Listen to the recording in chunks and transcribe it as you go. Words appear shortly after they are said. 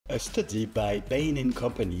A study by Bain &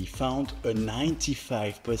 Company found a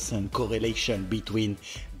 95% correlation between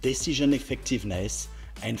decision effectiveness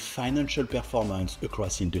and financial performance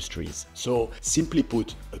across industries. So simply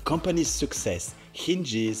put, a company's success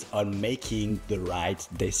hinges on making the right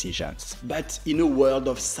decisions. But in a world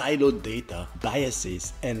of siloed data,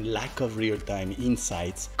 biases, and lack of real-time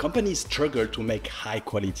insights, companies struggle to make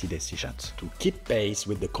high-quality decisions. To keep pace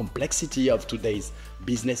with the complexity of today's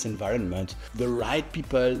business environment, the right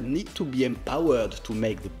people need to be empowered to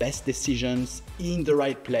make the best decisions in the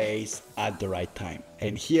right place at the right time.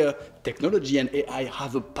 And here, technology and AI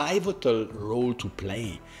have a pivotal role to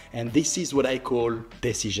play. And this is what I call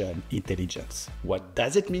decision intelligence. What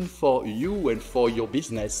does it mean for you and for your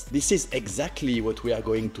business? This is exactly what we are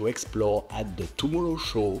going to explore at the Tomorrow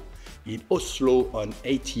Show in Oslo on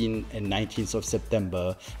 18th and 19th of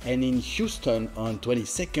September and in Houston on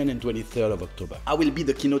 22nd and 23rd of October. I will be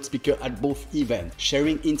the keynote speaker at both events,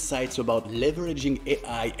 sharing insights about leveraging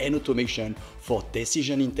AI and automation for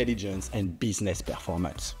decision intelligence and business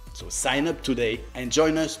performance. So sign up today and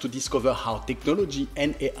join us to discover how technology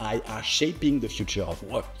and AI are shaping the future of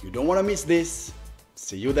work. You don't want to miss this.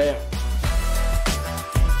 See you there.